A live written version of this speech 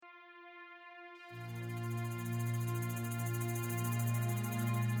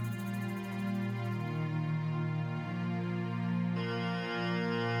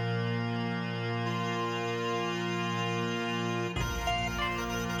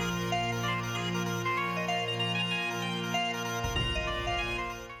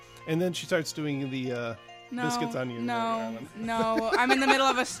And then she starts doing the biscuits on you. No. I'm in the middle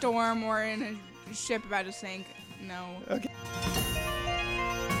of a storm or in a ship about to sink. No. Okay.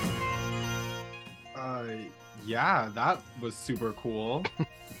 Yeah, that was super cool.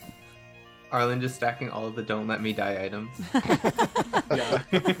 Arlen just stacking all of the don't let me die items. Yeah.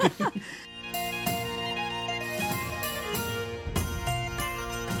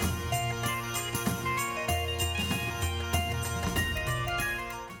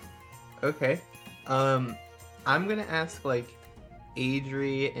 Okay. I'm gonna ask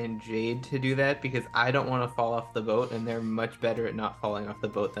Adri and Jade to do that because I don't want to fall off the boat, and they're much better at not falling off the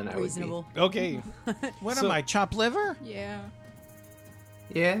boat than I would Reasonable. Okay. What am I, chopped liver? Yeah.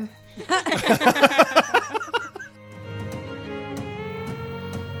 be. Yeah.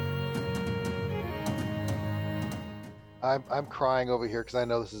 I'm crying over here because I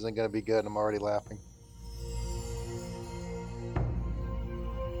know this isn't going to be good, and I'm already laughing.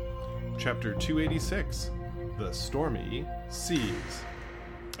 Chapter 286, The Stormy Seas.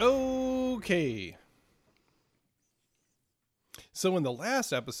 Okay. So in the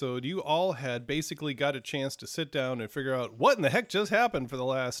last episode, you all had basically got a chance to sit down and figure out what in the heck just happened for the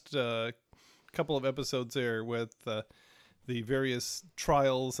last couple of episodes there with the various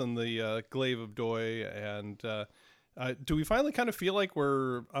trials and the glaive of Doi. And do we finally kind of feel like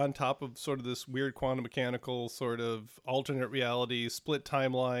we're on top of sort of this weird quantum mechanical sort of alternate reality, split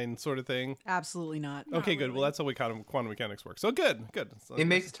timeline sort of thing? Absolutely not. Okay, good. Well, that's how quantum mechanics work. So good. So It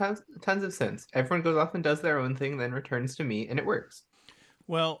makes tons of sense. Everyone goes off and does their own thing, then returns to me, and it works.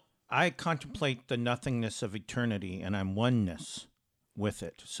 Well, I contemplate the nothingness of eternity, and I'm oneness with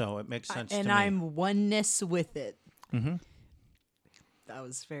it. So it makes sense to me. And I'm oneness with it. Mm-hmm. That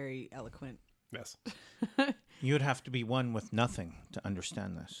was very eloquent. Yes. You would have to be one with nothing to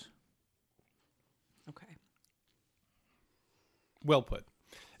understand this. Okay. Well put.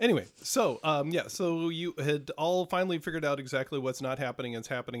 Anyway, so so you had all finally figured out exactly what's not happening and it's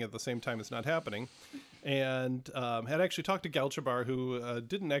happening at the same time it's not happening, and had actually talked to Galchabar, who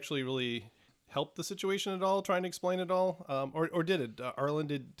didn't actually really help the situation at all, trying to explain it all, or did it? Arlen,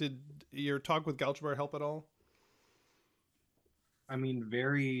 did your talk with Galchabar help at all? I mean,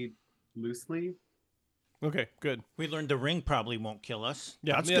 very loosely. Okay, good. We learned the ring probably won't kill us.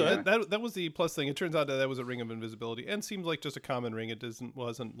 Yeah, That's yeah, good. that was the plus thing. It turns out that was a ring of invisibility, and seems like just a common ring. It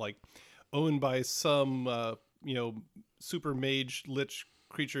wasn't like owned by some super mage lich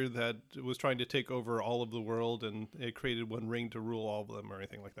creature that was trying to take over all of the world, and it created one ring to rule all of them or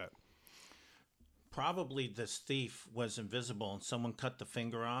anything like that. Probably this thief was invisible and someone cut the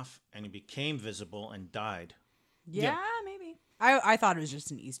finger off and he became visible and died. Yeah, maybe. I thought it was just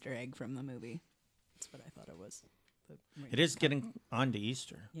an Easter egg from the movie. That's what I thought it was. It is getting on to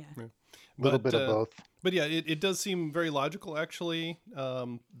Easter. Yeah. A little bit of both. But yeah, it does seem very logical, actually,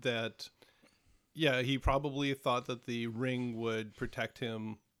 that, yeah, he probably thought that the ring would protect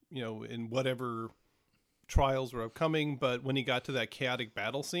him, in whatever trials were upcoming. But when he got to that chaotic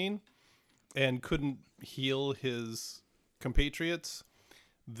battle scene and couldn't heal his compatriots,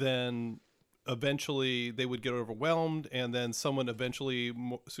 then eventually they would get overwhelmed, and then someone eventually,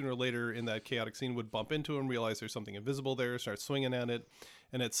 sooner or later in that chaotic scene, would bump into him, realize there's something invisible there, start swinging at it,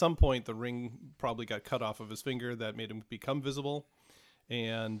 and at some point the ring probably got cut off of his finger that made him become visible,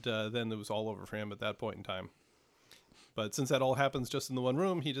 and then it was all over for him at that point in time. But since that all happens just in the one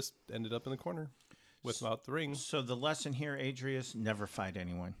room, he just ended up in the corner without the ring. So the lesson here, Adri, is never fight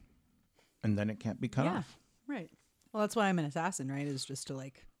anyone, and then it can't be cut Yeah, off. right. Well, that's why I'm an assassin, right? Is just to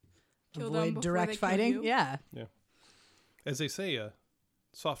Kill them avoid before direct they kill fighting. you? Yeah. Yeah. As they say, a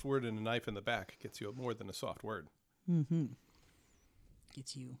soft word and a knife in the back gets you more than a soft word. Mm-hmm.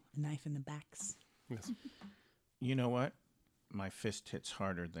 Gets you a knife in the backs. Yes. You know what? My fist hits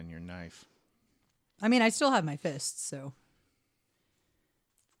harder than your knife. I mean, I still have my fists, so.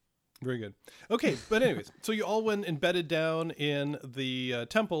 Very good. Okay, but anyways, so you all went and bedded down in the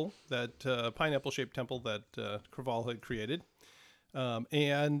temple, that pineapple-shaped temple that Craval had created.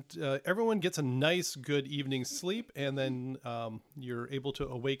 And everyone gets a nice, good evening's sleep, and then you're able to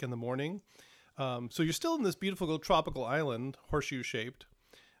awake in the morning. So you're still in this beautiful tropical island, horseshoe-shaped.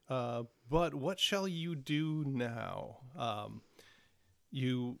 But what shall you do now?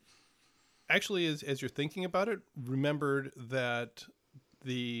 You actually, as you're thinking about it, remembered that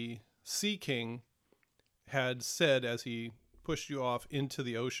the Sea King had said, as he pushed you off into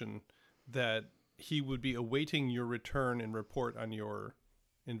the ocean, that he would be awaiting your return and report on your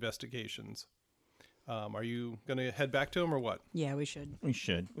investigations. Are you going to head back to him or what? Yeah, we should. We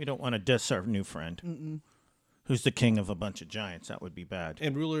should. We don't want to diss our new friend. Mm-mm. Who's the king of a bunch of giants. That would be bad.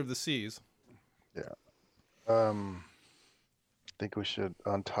 And ruler of the seas. Yeah. think we should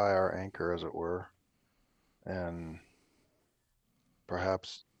untie our anchor, as it were, and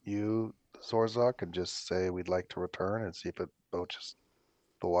perhaps you, Zorzak, can just say we'd like to return and see if the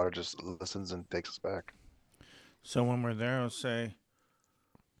water just listens and takes us back. So when we're there, I'll say,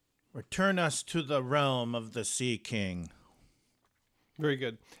 return us to the realm of the Sea King. Very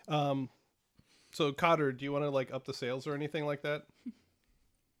good. So Cotter, do you want to like up the sails or anything like that?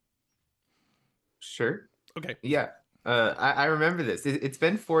 Sure. Okay. Yeah. I remember this. It's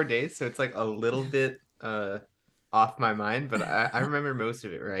been 4 days, so it's like a little bit off my mind, but I remember most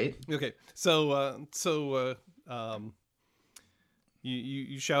of it, right? Okay. So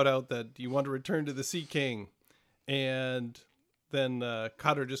you shout out that you want to return to the Sea King, and then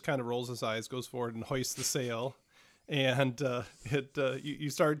Cotter just kind of rolls his eyes, goes forward, and hoists the sail, and you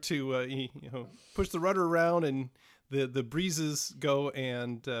start to push the rudder around, and the breezes go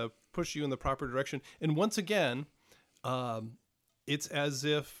and push you in the proper direction, and once again, it's as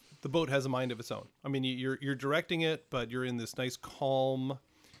if the boat has a mind of its own. I mean, you're directing it, but you're in this nice calm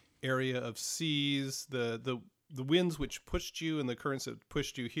area of seas. The winds which pushed you and the currents that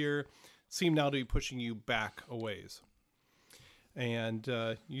pushed you here seem now to be pushing you back a ways. And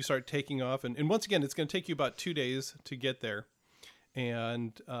you start taking off. And once again, it's going to take you about 2 days to get there.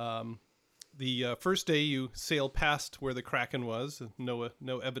 And the first day you sail past where the Kraken was. No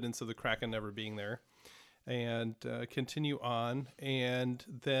evidence of the Kraken ever being there. And continue on. And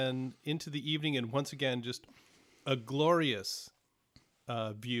then into the evening. And once again, just a glorious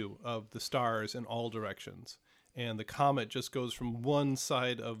view of the stars in all directions. And the comet just goes from one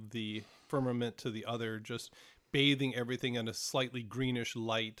side of the firmament to the other, just bathing everything in a slightly greenish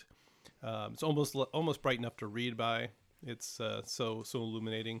light. It's almost bright enough to read by. It's so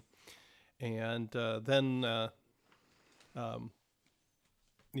illuminating. And then are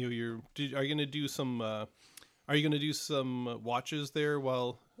you going to do some watches there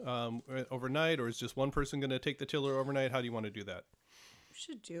while overnight, or is just one person going to take the tiller overnight? How do you want to do that? We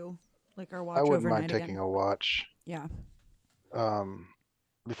should do like our watch I wouldn't overnight mind taking again. a watch. Yeah.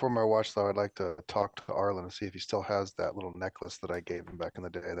 Before my watch, though, I'd like to talk to Arlen and see if he still has that little necklace that I gave him back in the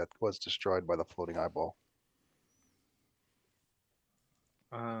day that was destroyed by the floating eyeball.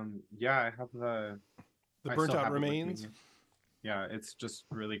 Yeah, I have the The I burnt still out have it with me. remains. Yeah, it's just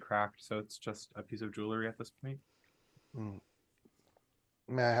really cracked, so it's just a piece of jewelry at this point.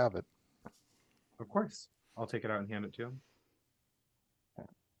 May I have it? Of course. I'll take it out and hand it to him.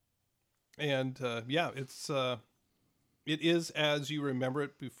 And it is as you remember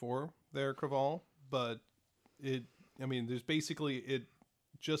it before there, Craval, but it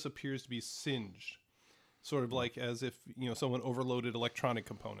just appears to be singed, sort of like as if someone overloaded electronic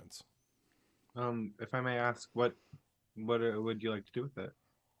components. If I may ask, what would you like to do with it?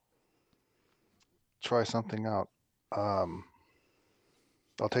 Try something out. I'll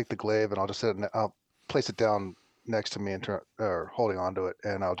take the glaive and I'll just I'll place it down next to me and holding onto it,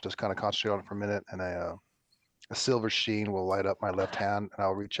 and I'll just kind of concentrate on it for a minute, and a silver sheen will light up my left hand, and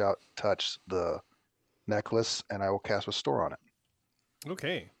I'll reach out, touch the necklace, and I will cast Restore on it.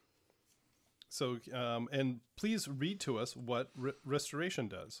 Okay. So, and please read to us what restoration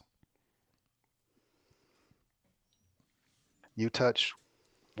does. You touch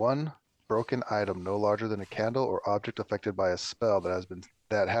one broken item no larger than a candle or object affected by a spell that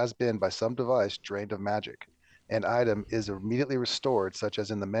has been by some device drained of magic. An item is immediately restored, such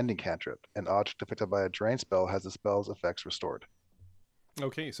as in the mending cantrip. An object affected by a drain spell has the spell's effects restored.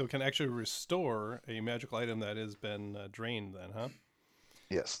 Okay, so it can actually restore a magical item that has been drained then, huh?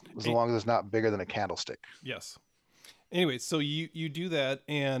 Yes, as long as it's not bigger than a candlestick. Yes. Anyway, so you do that,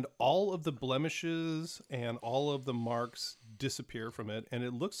 and all of the blemishes and all of the marks disappear from it, and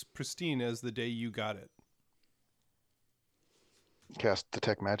it looks pristine as the day you got it. Cast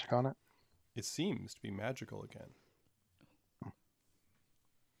Detect Magic on it. It seems to be magical again.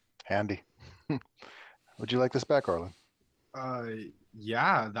 Handy. Would you like this back, Arlen?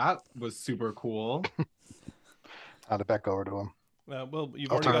 Yeah, that was super cool. I'll hand it back over to him. Well, you've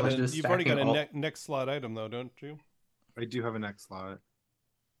I'll already take got stacking a next slot item though, don't you? I do have a next slot.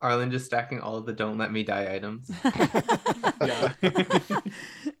 Arlen just stacking all of the Don't Let Me Die items. Yeah.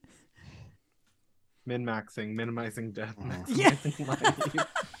 Min-maxing, minimizing death, Yeah. maximizing life.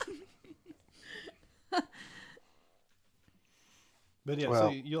 But yeah, Well-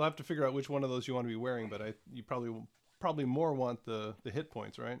 so you'll have to figure out which one of those you want to be wearing. But you probably more want the hit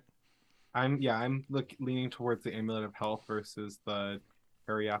points, right? I'm leaning towards the Amulet of Health versus the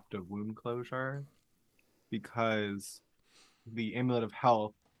Periapta Wound Closure, because the Amulet of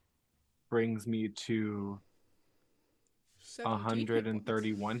Health brings me to 17 hit points.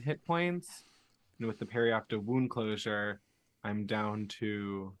 131 hit points, and with the Periapta Wound Closure, I'm down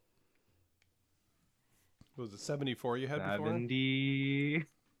to What was it 74 you had before? 70.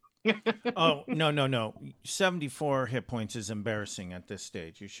 Oh, no. 74 hit points is embarrassing at this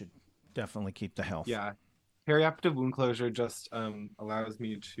stage. You should definitely keep the health. Yeah. Periaptive wound closure just allows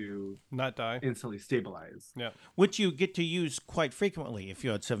me to Not die. instantly stabilize. Yeah. Which you get to use quite frequently if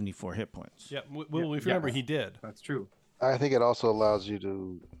you had 74 hit points. Yeah. Well, if you remember, Yes. he did. That's true. I think it also allows you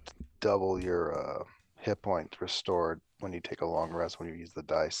to double your hit points restored when you take a long rest when you use the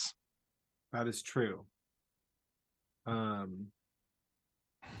dice. That is true.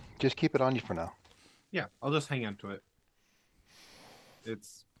 Just keep it on you for now. Yeah, I'll just hang on to it.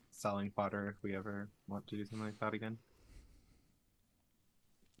 It's selling fodder if we ever want to do something like that again.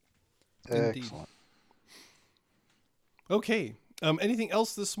 Indeed. Excellent. Okay. Anything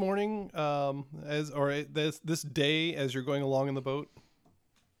else this morning, this day as you're going along in the boat?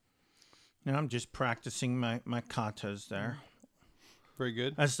 Now I'm just practicing my katas there. Very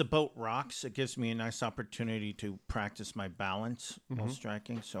good. As the boat rocks, it gives me a nice opportunity to practice my balance while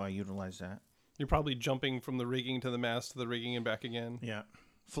striking, so I utilize that. You're probably jumping from the rigging to the mast to the rigging and back again. Yeah,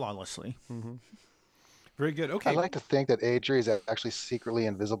 flawlessly. Very good. Okay. I like to think that Adri is actually secretly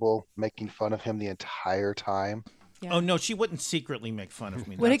invisible, making fun of him the entire time. Yeah. Oh, no, she wouldn't secretly make fun of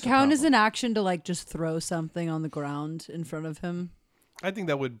me. Would it That's the count as problem. an action to like just throw something on the ground in front of him? I think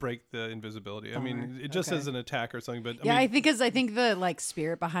that would break the invisibility. I mean, Bummer. it just Okay. as an attack or something, but Yeah, I I mean, think the like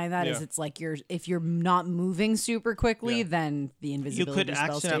spirit behind that is Yeah. it's like if you're not moving super quickly, Yeah. then the You invisibility could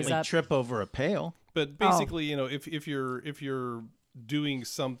spell stays accidentally up. trip over a pail. but basically, you know, if you're doing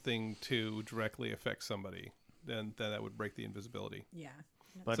something to directly affect somebody, then that would break the invisibility. Yeah.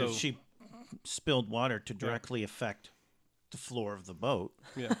 But So- if she spilled water to directly affect the floor of the boat,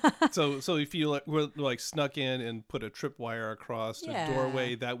 Yeah. so if you were like snuck in and put a tripwire across Yeah. a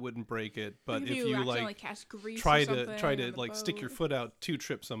doorway, that wouldn't break it. But if you accidentally like cast grease try or to something on the like stick your boat. foot out to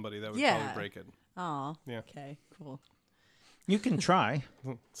trip somebody, that would Yeah. probably break it. Oh. Yeah. Okay. Cool. you can try.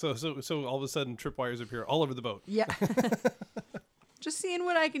 So all of a sudden tripwires appear all over the boat. Yeah. Just seeing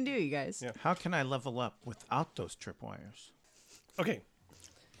what I can do, you guys. Yeah. How can I level up without those tripwires? Okay.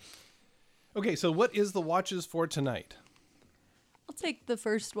 Okay, so what is the watches for tonight? I'll take the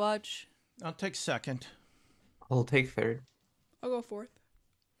first watch. I'll take second. I'll take third. I'll go fourth.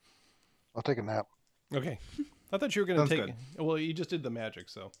 I'll take a nap. Okay. I thought you were going to Sounds take Well, you just did the magic,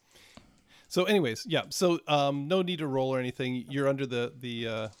 so. So anyways, yeah. So no need to roll or anything. You're under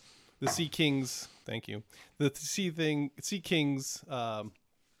the Sea King's, thank you. The Sea King's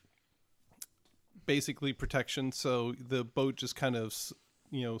basically protection, so the boat just kind of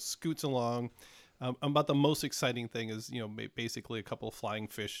scoots along. About the most exciting thing is, basically a couple of flying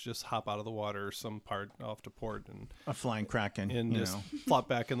fish just hop out of the water some part off to port and A flying kraken. and you just know. flop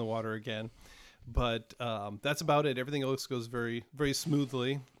back in the water again. But that's about it. Everything else goes very, very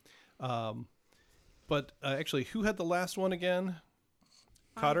smoothly. But actually, who had the last one again?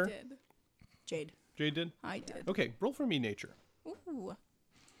 Cotter? I did. Jade. Jade did? I did. Okay, roll for me, nature. Ooh.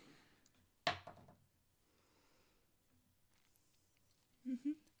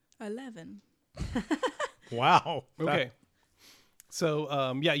 Mm-hmm. 11. Wow. Okay.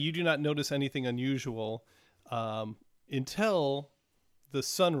 So, you do not notice anything unusual until the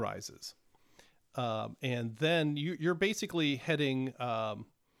sun rises. And then you're basically heading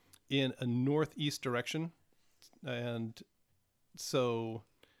in a northeast direction. And so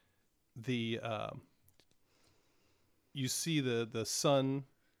you see the sun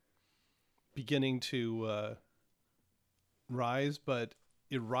beginning to rise, but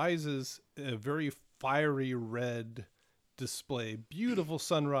it rises a very fiery red display. Beautiful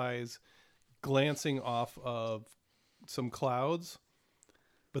sunrise glancing off of some clouds,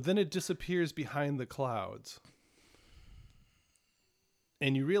 but then it disappears behind the clouds.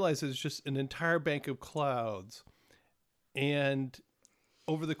 And you realize it's just an entire bank of clouds. And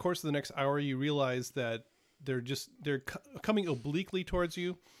over the course of the next hour, you realize that they're coming obliquely towards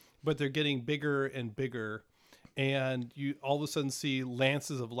you, but they're getting bigger and bigger. And you all of a sudden see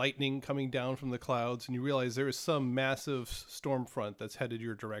lances of lightning coming down from the clouds, and you realize there is some massive storm front that's headed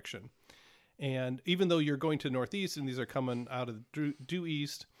your direction. And even though you're going to northeast and these are coming out of the due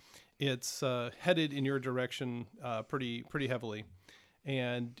east, it's headed in your direction pretty heavily.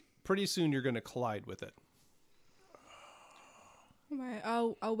 And pretty soon you're going to collide with it. All right,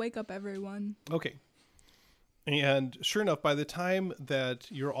 I'll wake up everyone. Okay. And sure enough, by the time that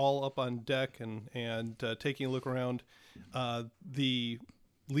you're all up on deck and taking a look around, the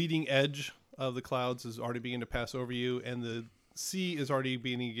leading edge of the clouds is already beginning to pass over you, and the sea is already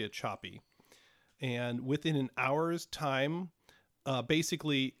beginning to get choppy. And within an hour's time,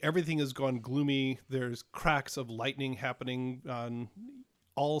 basically everything has gone gloomy. There's cracks of lightning happening on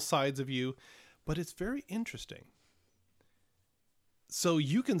all sides of you, but it's very interesting. So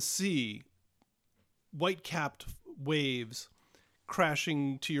you can see white-capped waves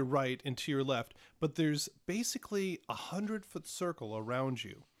crashing to your right and to your left, but there's basically 100-foot circle around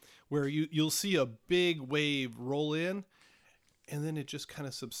you where you'll see a big wave roll in and then it just kind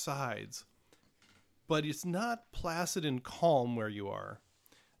of subsides. But it's not placid and calm where you are.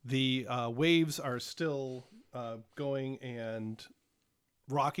 The waves are still going and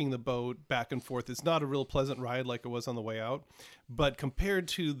rocking the boat back and forth. It's not a real pleasant ride like it was on the way out, but compared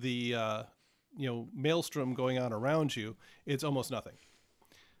to the maelstrom going on around you, it's almost nothing.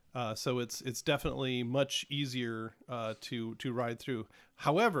 So it's definitely much easier to ride through.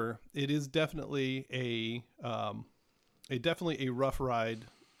 However, it is definitely a rough ride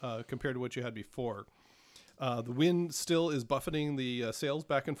compared to what you had before. The wind still is buffeting the sails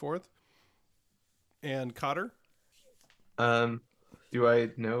back and forth. And Cotter? Do I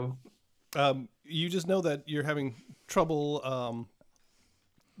know? You just know that you're having trouble,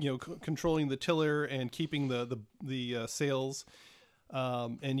 controlling the tiller and keeping the sails.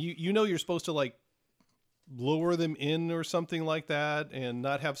 And you know you're supposed to like lower them in or something like that and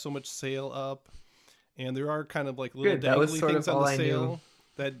not have so much sail up. And there are kind of like little dangly things on the sail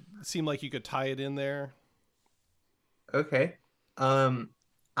that seem like you could tie it in there. Okay. I'm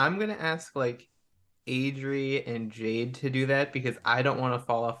gonna ask like Adri and Jade to do that because I don't want to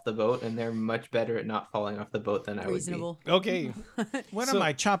fall off the boat, and they're much better at not falling off the boat than I would Reasonable. Okay. What am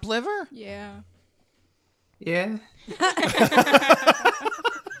I, chopped liver? Yeah. be. Yeah.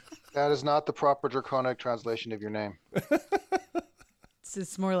 That is not the proper draconic translation of your name.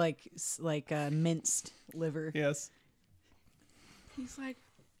 It's more like minced liver. Yes. He's like,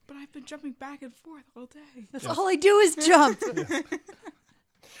 but I've been jumping back and forth all day. That's all I do is jump.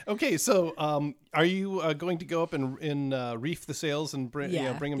 Okay, so are you going to go up and reef the sails and bring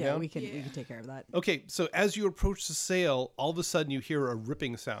them down? We can take care of that. Okay, so as you approach the sail, all of a sudden you hear a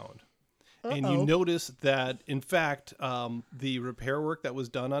ripping sound. And you notice that, in fact, the repair work that was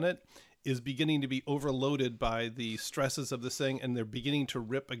done on it is beginning to be overloaded by the stresses of this thing, and they're beginning to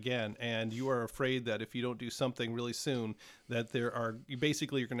rip again. And you are afraid that if you don't do something really soon, that you're going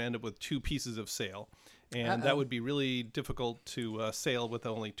to end up with 2 pieces of sail. And that would be really difficult to sail with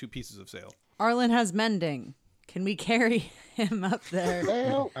only 2 pieces of sail. Arlen has mending. Can we carry him up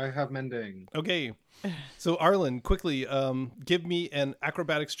there? I have mending. Okay. So Arlen, quickly, give me an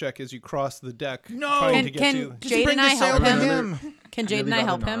acrobatics check as you cross the deck. No! Trying to get to. Jade and I help him? Can Jade and I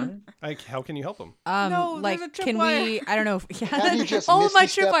help him? How can you help him? No, there's a can tripwire. we? I don't know. Can you just oh my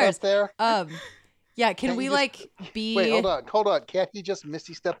misty step tripwires up there? Yeah. Can Can't we you like be? Wait, hold on. Can't he just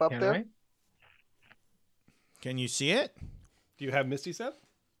misty step up Can there? I? Can you see it? Do you have Misty Step?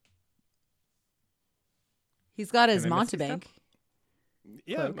 He's got his Can I Misty mountebank.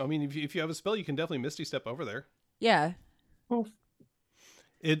 Yeah, Cloak. I mean, if you have a spell, you can definitely Misty Step over there. Yeah.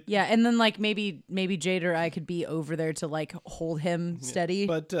 Yeah, and then like maybe Jade or I could be over there to like hold him steady.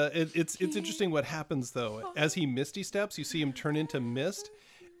 But it's interesting what happens though. As he Misty Steps, you see him turn into mist,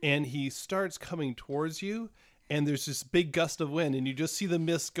 and he starts coming towards you. And there's this big gust of wind, and you just see the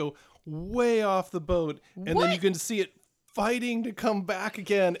mist go way off the boat, and then you can see it fighting to come back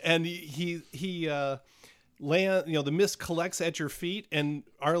again. And he land, the mist collects at your feet, and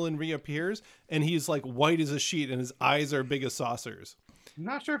Arlen reappears, and he's like white as a sheet, and his eyes are big as saucers. I'm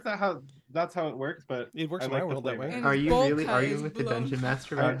not sure if that's how it works, but It works I in like my the world that flavor. way. And Are his you bolt really cut arguing is with the below. dungeon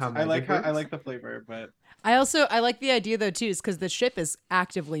master about how I like magic works? I like the flavor, but I like the idea though too, is because the ship is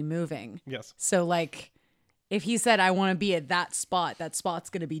actively moving. Yes. So like, if he said I want to be at that spot's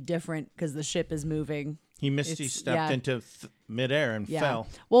going to be different because the ship is moving. He misty stepped into midair and fell.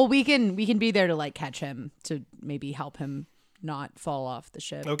 Well, we can be there to like catch him to maybe help him not fall off the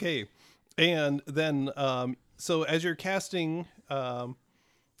ship. Okay, and then so as you're casting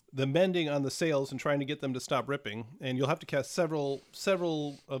the mending on the sails and trying to get them to stop ripping, and you'll have to cast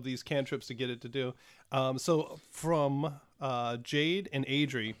several of these cantrips to get it to do. So from Jade and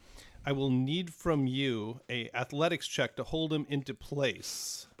Adri, I will need from you a athletics check to hold him into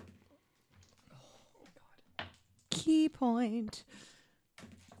place. Key point.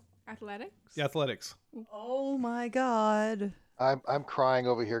 Athletics? The athletics. Oh my god. I'm crying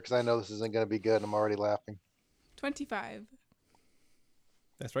over here because I know this isn't going to be good. I'm already laughing. 25.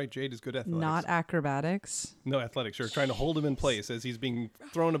 That's right. Jade is good at athletics. Not acrobatics. No athletics. You're trying to hold him in place as he's being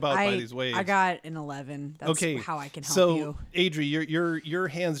thrown about by these waves. I got an 11. That's Okay, how I can help so you. Adri, your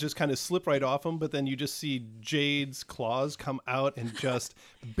hands just kind of slip right off him, but then you just see Jade's claws come out and just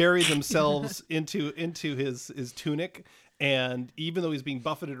bury themselves into his tunic, And even though he's being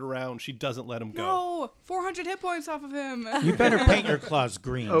buffeted around, she doesn't let him go. No, 400 hit points off of him. You better paint your claws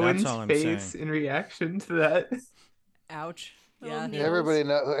green. Owen's That's all I'm face saying. in reaction to that. Ouch. Oh, Yeah. no. Everybody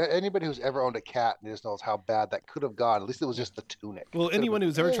know. Anybody who's ever owned a cat just knows how bad that could have gone. At least it was just the tunic. Well, Could've anyone been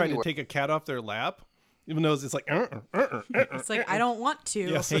who's ever tried to anywhere. take a cat off their lap, even though it's like, It's like, I don't want to.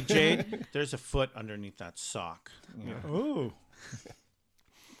 Yes. Hey, Jade, there's a foot underneath that sock. You know. Ooh.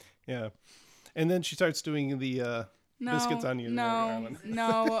 Yeah. And then she starts doing the No, biscuits on you. no, Arlen.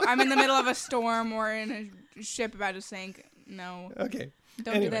 no. I'm in the middle of a storm or in a ship about to sink. No, Okay.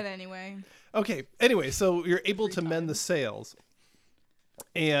 don't Anyway. do that anyway. Okay. Anyway, so you're able to mend the sails,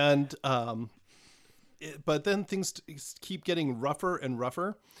 and but then things keep getting rougher and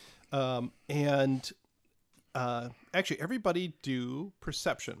rougher, and actually, everybody do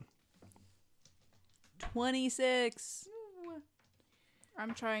perception. 26.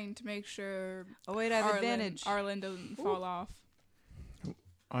 I'm trying to make sure Oh, wait, I have advantage. Arlen doesn't fall off.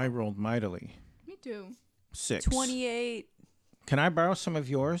 I rolled mightily. Me too. 6. 28. Can I borrow some of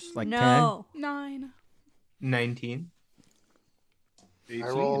yours? Like No. 9. 19. 18.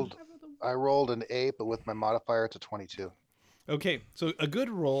 I rolled an 8, but with my modifier, it's a 22. Okay, so a good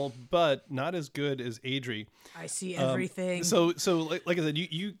roll, but not as good as Adri. I see everything. So like I said,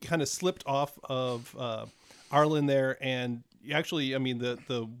 you kind of slipped off of Arlen there, and you actually, I mean,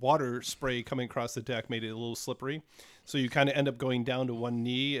 the water spray coming across the deck made it a little slippery. So you kind of end up going down to one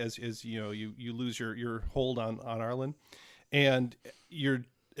knee as you know you lose your hold on Arlen, and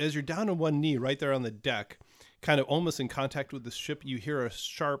as you're down on one knee right there on the deck, kind of almost in contact with the ship, you hear a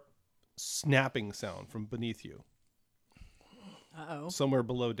sharp snapping sound from beneath you, Uh-oh. somewhere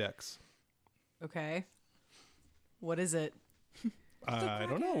below decks. Okay. What is it? I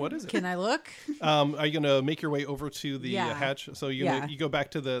don't know, what is it? Can I look? Are you gonna make your way over to the Yeah. hatch? So Yeah. you go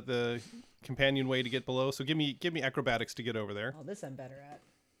back to the companionway to get below. So give me acrobatics to get over there. Oh, this I'm better at.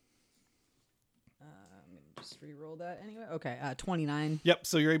 I'm going to just re-roll that anyway. Okay, 29. Yep.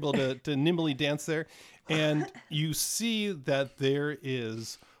 So you're able to nimbly dance there, and you see that there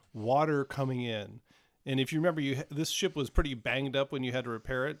is water coming in. And if you remember, this ship was pretty banged up when you had to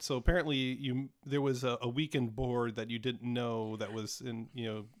repair it. So apparently, there was a weakened board that you didn't know that was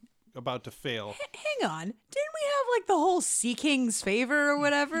about to fail. Hang on. Didn't we have like the whole Sea King's favor or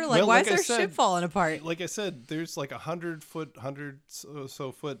whatever? Like, Well, why like I is our said- ship falling apart? Like I said, there's like 100 foot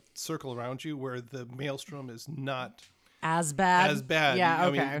circle around you where the maelstrom is not As bad? as bad. Yeah, I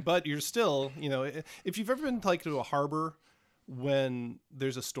okay. mean, but you're still, if you've ever been like to a harbor when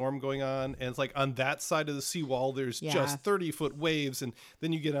there's a storm going on and it's like on that side of the seawall, there's Yeah. just 30-foot waves, and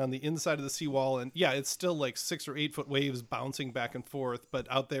then you get on the inside of the seawall and yeah, it's still like 6 or 8 foot waves bouncing back and forth, but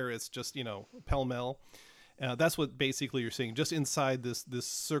out there it's just, pell-mell. That's what basically you're seeing just inside this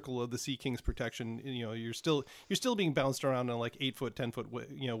circle of the Sea King's protection. You're still being bounced around on like 8 foot, 10 foot,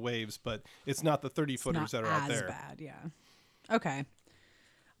 waves, but it's not the 30 footers that are out there. Bad, yeah. Okay.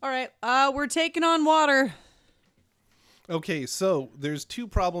 All right. We're taking on water. Okay, so there's 2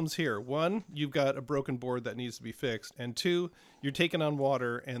 problems here. 1, you've got a broken board that needs to be fixed, and 2, you're taking on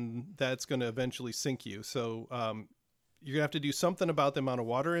water, and that's going to eventually sink you. So you're gonna have to do something about the amount of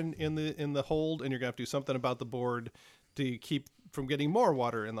water in the hold, and you're gonna have to do something about the board to keep from getting more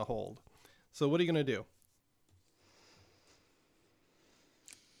water in the hold. So what are you gonna do?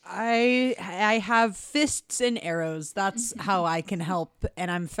 I have fists and arrows. That's how I can help, and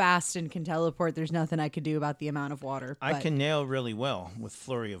I'm fast and can teleport. There's nothing I could do about the amount of water. I but- can nail really well with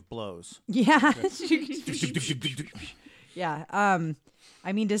flurry of blows. Yeah. Yeah.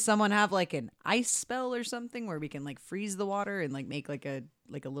 I mean, does someone have like an ice spell or something where we can like freeze the water and like make like a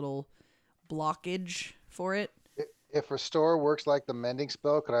little blockage for it? If restore works like the mending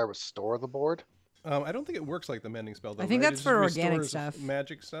spell, could I restore the board? I don't think it works like the mending spell, though. I think right? that's It for just organic restores stuff.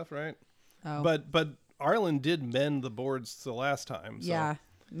 magic stuff, right? Oh. But Arlen did mend the boards the last time. So. Yeah.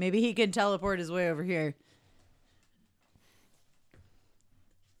 Maybe he can teleport his way over here.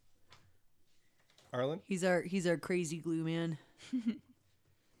 Arlen? He's our crazy glue man.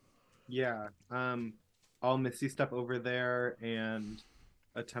 Yeah. I'll Misty step over there and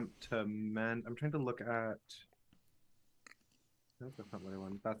attempt to mend. I'm trying to look at. No, that's not what I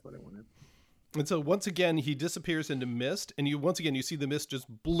wanted. That's what I wanted. And so once again, he disappears into mist, and you see the mist just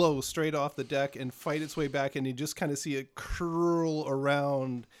blow straight off the deck and fight its way back, and you just kind of see it curl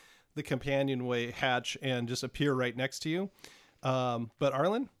around the companionway hatch and just appear right next to you. But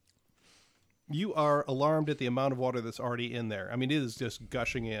Arlen, you are alarmed at the amount of water that's already in there. I mean, it is just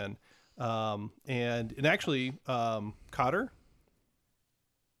gushing in. And actually, Cotter,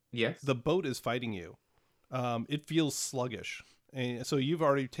 Yes. the boat is fighting you. It feels sluggish. And so you've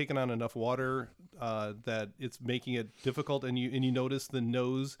already taken on enough water that it's making it difficult, and you notice the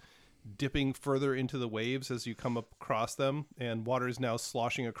nose dipping further into the waves as you come up across them, and water is now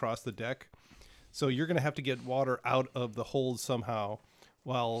sloshing across the deck. So you're going to have to get water out of the hold somehow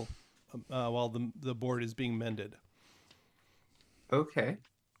while the board is being mended. Okay.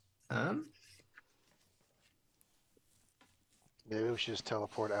 Maybe we should just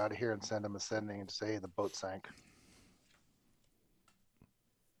teleport out of here and send them ascending and say the boat sank.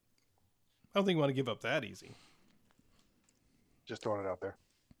 I don't think you want to give up that easy. Just throwing it out there.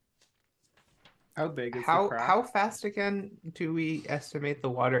 How big is the How crack? how fast again do we estimate the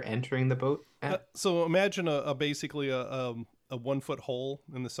water entering the boat at? So imagine basically a 1 foot hole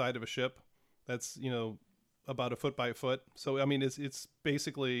in the side of a ship. That's about a foot by a foot. So I mean it's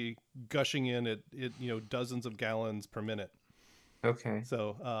basically gushing in at dozens of gallons per minute. Okay.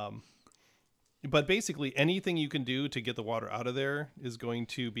 So but basically anything you can do to get the water out of there is going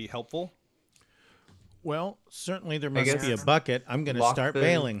to be helpful. Well, certainly there I must be a guess bucket. I'm going to lock start the-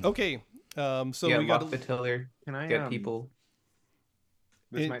 bailing. Okay. So yeah, we got lock the tiller. Can I Get people.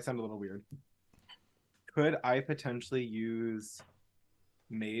 This It- might sound a little weird. Could I potentially use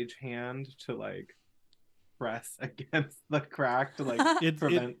Mage Hand to like press against the crack to like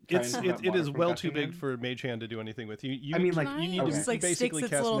prevent? it is well too big for Mage Hand to do anything with. You I mean, like, you need okay. to Just like basically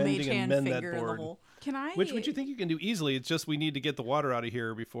sticks its cast little mending mage and hand mend finger that in the board. hole. Can I? Which you think you can do easily. It's just we need to get the water out of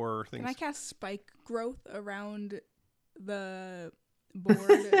here before things. Can I cast spike growth around the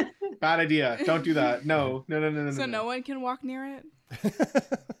board Bad idea. Don't do that. No. so no one can walk near it?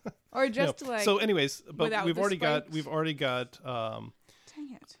 Or just like so anyways, but without we've the already spikes? got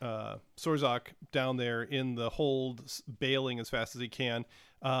Dang it. Sorzak down there in the hold bailing as fast as he can.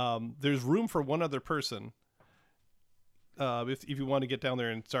 There's room for one other person if you want to get down there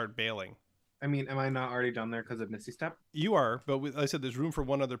and start bailing. I mean, am I not already done there because of Misty Step? You are, but I said there's room for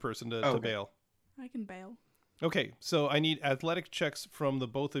one other person to okay. bail. I can bail. Okay, so I need athletic checks from the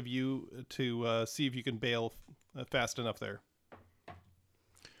both of you to see if you can bail fast enough there.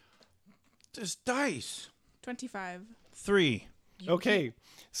 This dice. 25. 3. Okay,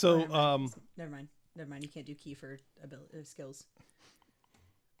 so Never mind. You can't do key for skills.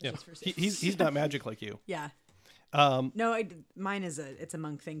 It's yeah, just for he's not magic like you. Yeah. No, mine is it's a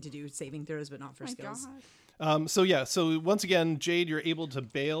monk thing to do saving throws, but not for My skills. God. So once again, Jade, you're able to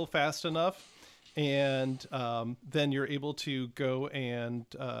bail fast enough, and then you're able to go and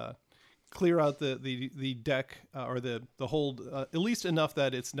clear out the deck or the hold at least enough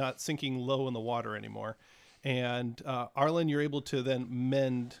that it's not sinking low in the water anymore. And Arlen, you're able to then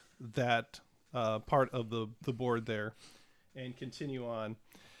mend that part of the board there and continue on.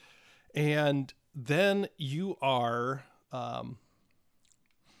 And then you are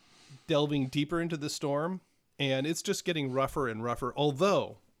delving deeper into the storm, and it's just getting rougher and rougher.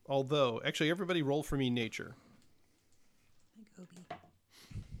 Although, actually, everybody roll for me nature.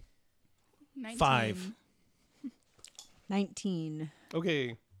 19. 5. 19.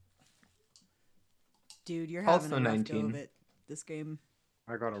 Okay, Dude, you're Also having a rough go 19. of it this game.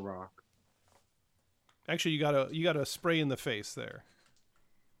 I got a rock. actually, you got a spray in the face there.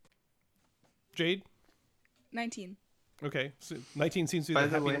 Jade. 19. Okay, so 19 seems to be By the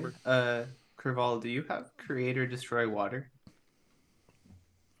the happy way, number. Craval, do you have create or destroy water?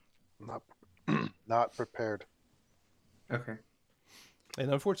 Not prepared. Okay.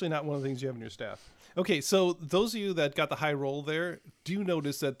 And unfortunately, not one of the things you have in your staff. Okay, so those of you that got the high roll there, do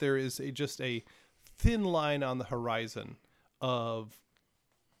notice that there is just a thin line on the horizon of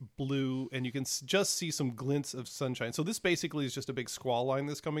blue, and you can just see some glints of sunshine. So this basically is just a big squall line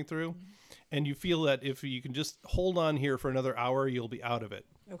that's coming through, and you feel that if you can just hold on here for another hour, you'll be out of it.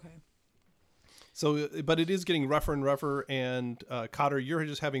 Okay. So, but it is getting rougher and rougher, and Cotter, you're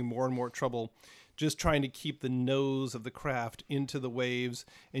just having more and more trouble just trying to keep the nose of the craft into the waves,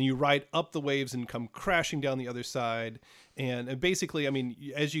 and you ride up the waves and come crashing down the other side. And basically, I mean,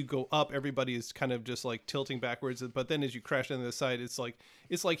 as you go up, everybody is kind of just like tilting backwards, but then as you crash down the other side, it's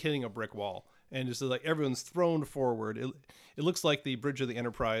like hitting a brick wall, and just like everyone's thrown forward. It looks like the bridge of the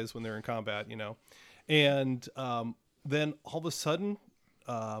Enterprise when they're in combat, and then all of a sudden,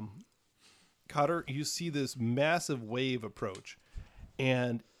 Cotter, you see this massive wave approach,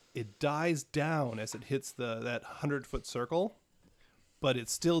 and it dies down as it hits that 100-foot circle, but it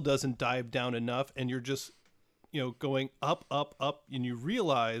still doesn't dive down enough, and you're just going up, and you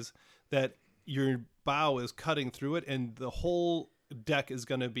realize that your bow is cutting through it, and the whole deck is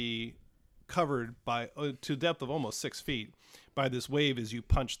going to be covered by to a depth of almost 6 feet by this wave as you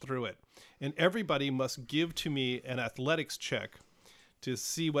punch through it. And everybody must give to me an athletics check to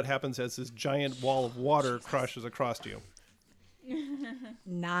see what happens as this giant wall of water crashes across you.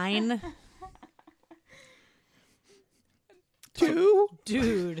 9. 2.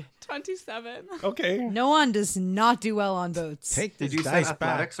 Dude, 27. Okay. no one does not do well on boats. Take this Did you say dice back.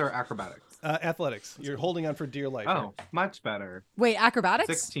 athletics or acrobatics? Athletics. You're holding on for dear life. Oh, much better. Wait, acrobatics?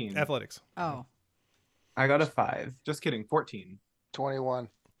 16. Here. Athletics. Oh. I got a 5. Just kidding. 14. 21.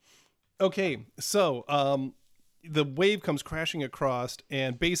 Okay, so the wave comes crashing across,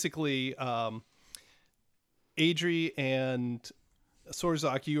 and basically, Adri and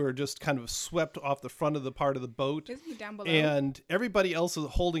Sorzak, you are just kind of swept off the front of the part of the boat, Isn't he down below? and everybody else is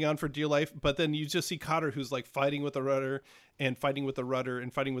holding on for dear life. But then you just see Cotter, who's like fighting with the rudder and fighting with the rudder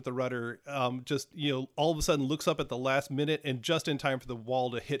and fighting with the rudder. Just all of a sudden looks up at the last minute and just in time for the wall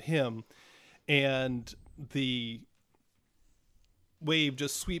to hit him, and the wave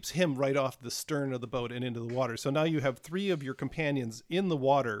just sweeps him right off the stern of the boat and into the water. So now you have 3 of your companions in the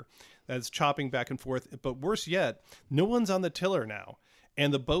water that's chopping back and forth. But worse yet, no one's on the tiller now.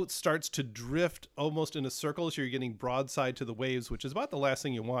 And the boat starts to drift almost in a circle. So you're getting broadside to the waves, which is about the last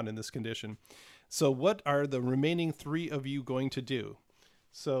thing you want in this condition. So what are the remaining 3 of you going to do?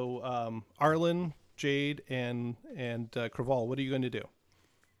 So Arlen, Jade, and Craval, what are you going to do?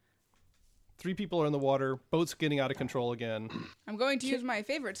 3 people are in the water. Boat's getting out of control again. I'm going to use my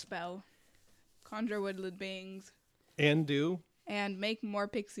favorite spell, Conjure Woodland Beings, And do. and make more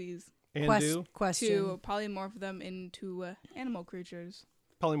pixies And do. Question. to polymorph them into animal creatures.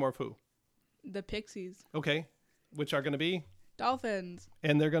 Polymorph who? The pixies. Okay. Which are going to be? Dolphins.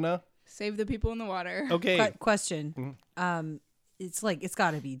 And they're going to? Save the people in the water. Okay. Question. It's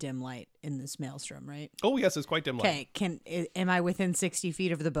got to be dim light in this maelstrom, right? Oh, yes, it's quite dim light. Okay. Am I within 60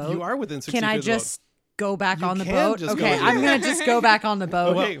 feet of the boat? You are within 60 Can feet I of the boat. just go back You on the can boat? just go Okay, on the I'm boat. going to just go back on the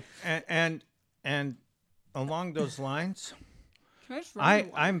boat. Okay. And along those lines, Can I just run in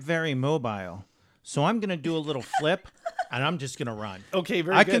the water? I'm very mobile, so I'm going to do a little flip, and I'm just going to run. Okay,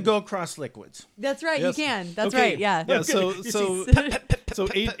 very I good. can go across liquids. That's right. Yes. You can. That's Okay. right. Yeah. Yeah, so see-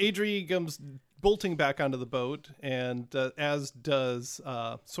 Adri comes bolting back onto the boat, and as does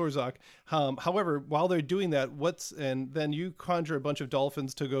Sorzak. However, while they're doing that, and then you conjure a bunch of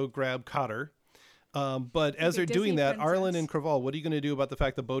dolphins to go grab Cotter. But as a they're doing Disney that, Arlen princess. and Craval, what are you going to do about the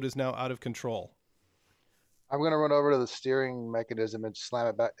fact the boat is now out of control? I'm going to run over to the steering mechanism and slam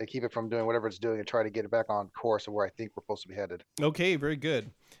it back and keep it from doing whatever it's doing and try to get it back on course of where I think we're supposed to be headed. Okay, very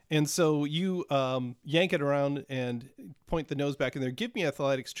good. And so you yank it around and point the nose back in there. Give me an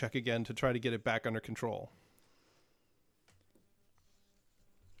athletics check again to try to get it back under control.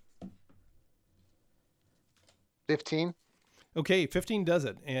 15. Okay, 15 does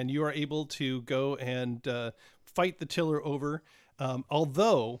it, and you are able to go and fight the tiller over.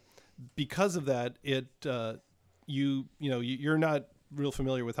 Although, because of that, you're not real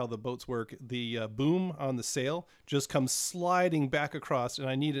familiar with how the boats work. The boom on the sail just comes sliding back across, and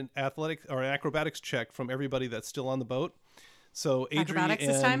I need an athletic or an acrobatics check from everybody that's still on the boat. So Adri Acrobatics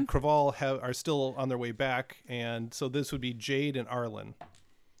this and time? Craval are still on their way back, and so this would be Jade and Arlen.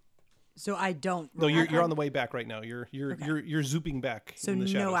 So I don't. No, you're on the way back right now. You're zooping back. So in the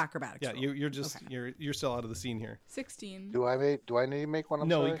no shadows. acrobatics Yeah, roll. you're just you're still out of the scene here. 16. Do I need to make one? I'm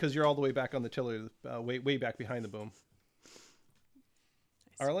No, sorry? because you're all the way back on the tiller, way back behind the boom.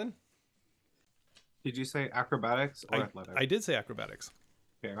 Arlen, Did you say acrobatics or athletics? I did say acrobatics.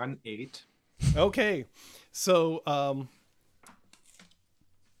 Okay, on 8. Okay, so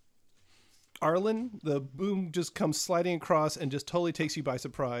Arlen, the boom just comes sliding across and just totally takes you by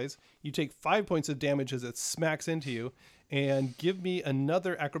surprise. You take 5 points of damage as it smacks into you, and give me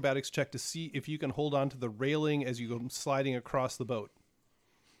another acrobatics check to see if you can hold on to the railing as you go sliding across the boat.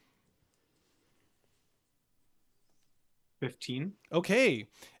 15. Okay,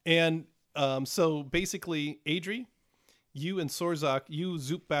 and so basically, Adri, you and Sorzak, you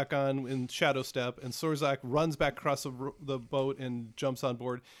zoop back on in shadow step, and Sorzak runs back across the boat and jumps on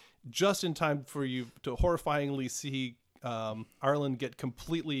board, just in time for you to horrifyingly see Arlen get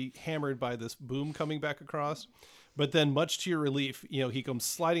completely hammered by this boom coming back across. But then, much to your relief, he comes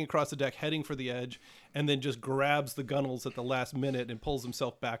sliding across the deck, heading for the edge, and then just grabs the gunnels at the last minute and pulls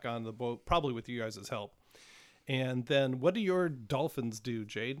himself back on the boat, probably with you guys' help. And then, what do your dolphins do,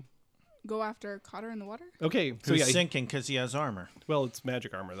 Jade? Go after Cotter in the water? Okay, so Who's yeah, sinking because he has armor. well, it's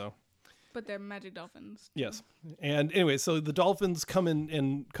magic armor though. But they're magic dolphins. Yes. And anyway, so the dolphins come in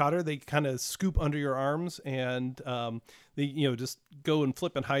and Cotter, they kind of scoop under your arms and they, just go and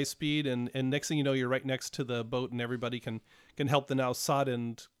flip at high speed. And next thing you know, you're right next to the boat and everybody can help the now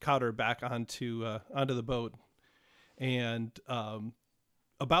soddened Cotter back onto the boat. And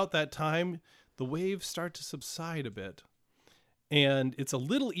about that time, the waves start to subside a bit. And it's a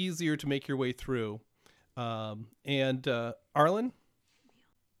little easier to make your way through. And Arlen?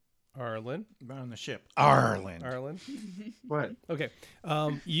 Arlen? On the ship. Arlen. Arlen? What? Okay.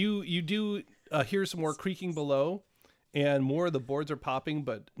 You do hear some more creaking below, and more of the boards are popping,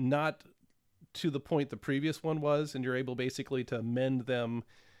 but not to the point the previous one was, and you're able basically to mend them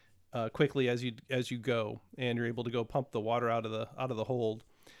quickly as you go, and you're able to go pump the water out of the hold.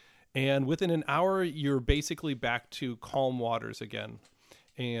 And within an hour, you're basically back to calm waters again.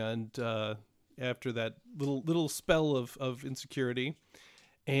 And after that little spell of insecurity,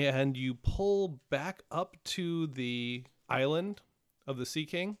 and you pull back up to the island of the Sea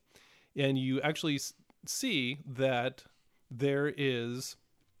King, and you actually see that there is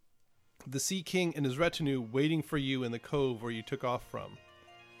the Sea King and his retinue waiting for you in the cove where you took off from.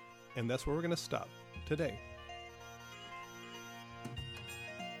 And that's where we're going to stop today.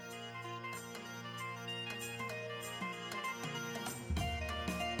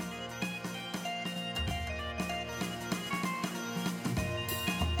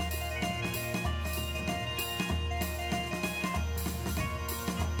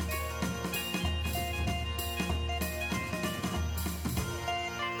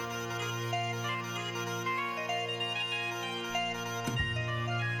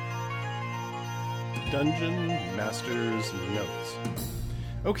 Dungeon Master's Notes.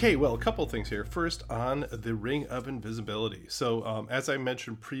 Okay, well, a couple things here. First, on the Ring of Invisibility. So, as I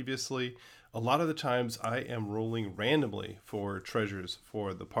mentioned previously, a lot of the times I am rolling randomly for treasures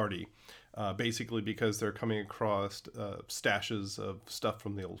for the party, basically because they're coming across stashes of stuff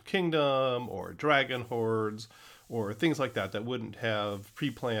from the Old Kingdom, or dragon hordes, or things like that that wouldn't have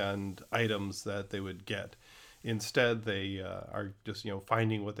pre-planned items that they would get. Instead, they are just,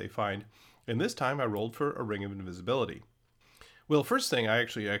 finding what they find. And this time I rolled for a Ring of Invisibility. Well, first thing I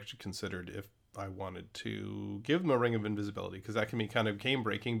actually considered if I wanted to give them a Ring of Invisibility, because that can be kind of game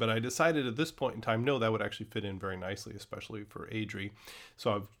breaking, but I decided at this point in time, no, that would actually fit in very nicely, especially for Adri.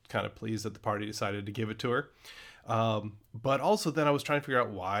 So I'm kind of pleased that the party decided to give it to her. But also then I was trying to figure out,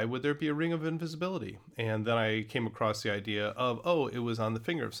 why would there be a Ring of Invisibility? And then I came across the idea of, it was on the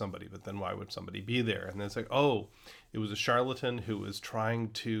finger of somebody, but then why would somebody be there? And then it's like, it was a charlatan who was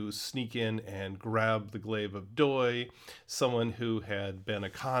trying to sneak in and grab the glaive of Doi, someone who had been a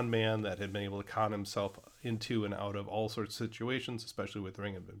con man that had been able to con himself into and out of all sorts of situations, especially with the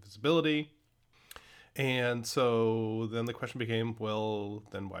Ring of Invisibility. And so then the question became, well,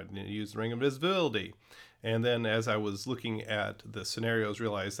 then why didn't you use the Ring of Invisibility? And then as I was looking at the scenarios,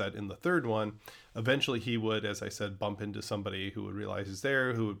 realized that in the third one, eventually he would, as I said, bump into somebody who would realize he's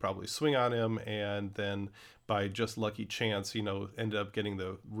there, who would probably swing on him, and then by just lucky chance, ended up getting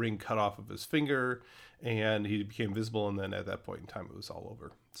the ring cut off of his finger, and he became visible, and then at that point in time, it was all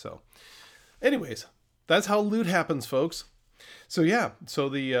over. So anyways, that's how loot happens, folks. So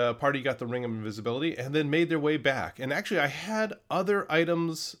the party got the Ring of Invisibility and then made their way back. And actually, I had other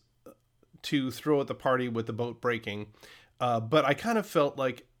items to throw at the party with the boat breaking, but I kind of felt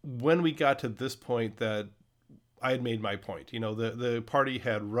like when we got to this point that I had made my point. The party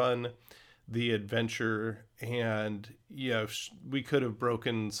had run the adventure, and we could have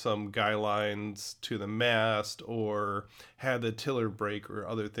broken some guy lines to the mast or had the tiller break or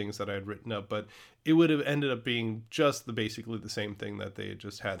other things that I had written up, but it would have ended up being just basically the same thing that they had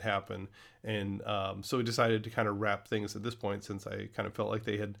just had happen. And so we decided to kind of wrap things at this point, since I kind of felt like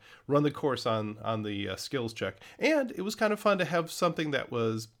they had run the course on the skills check. And it was kind of fun to have something that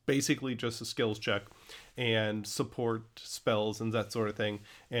was basically just a skills check and support spells and that sort of thing,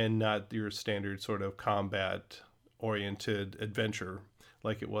 and not your standard sort of combat-oriented adventure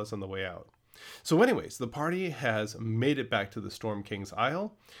like it was on the way out. So anyways, the party has made it back to the Storm King's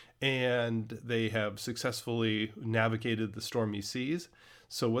Isle, and they have successfully navigated the stormy seas.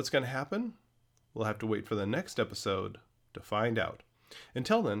 So what's going to happen? We'll have to wait for the next episode to find out.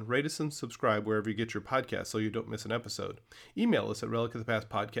 Until then, rate us and subscribe wherever you get your podcasts so you don't miss an episode. Email us at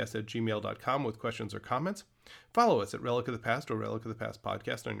relicofthepastpodcast@gmail.com with questions or comments. Follow us at Relic of the Past or Relic of the Past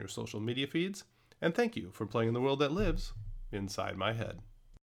Podcast on your social media feeds. And thank you for playing in the world that lives inside my head.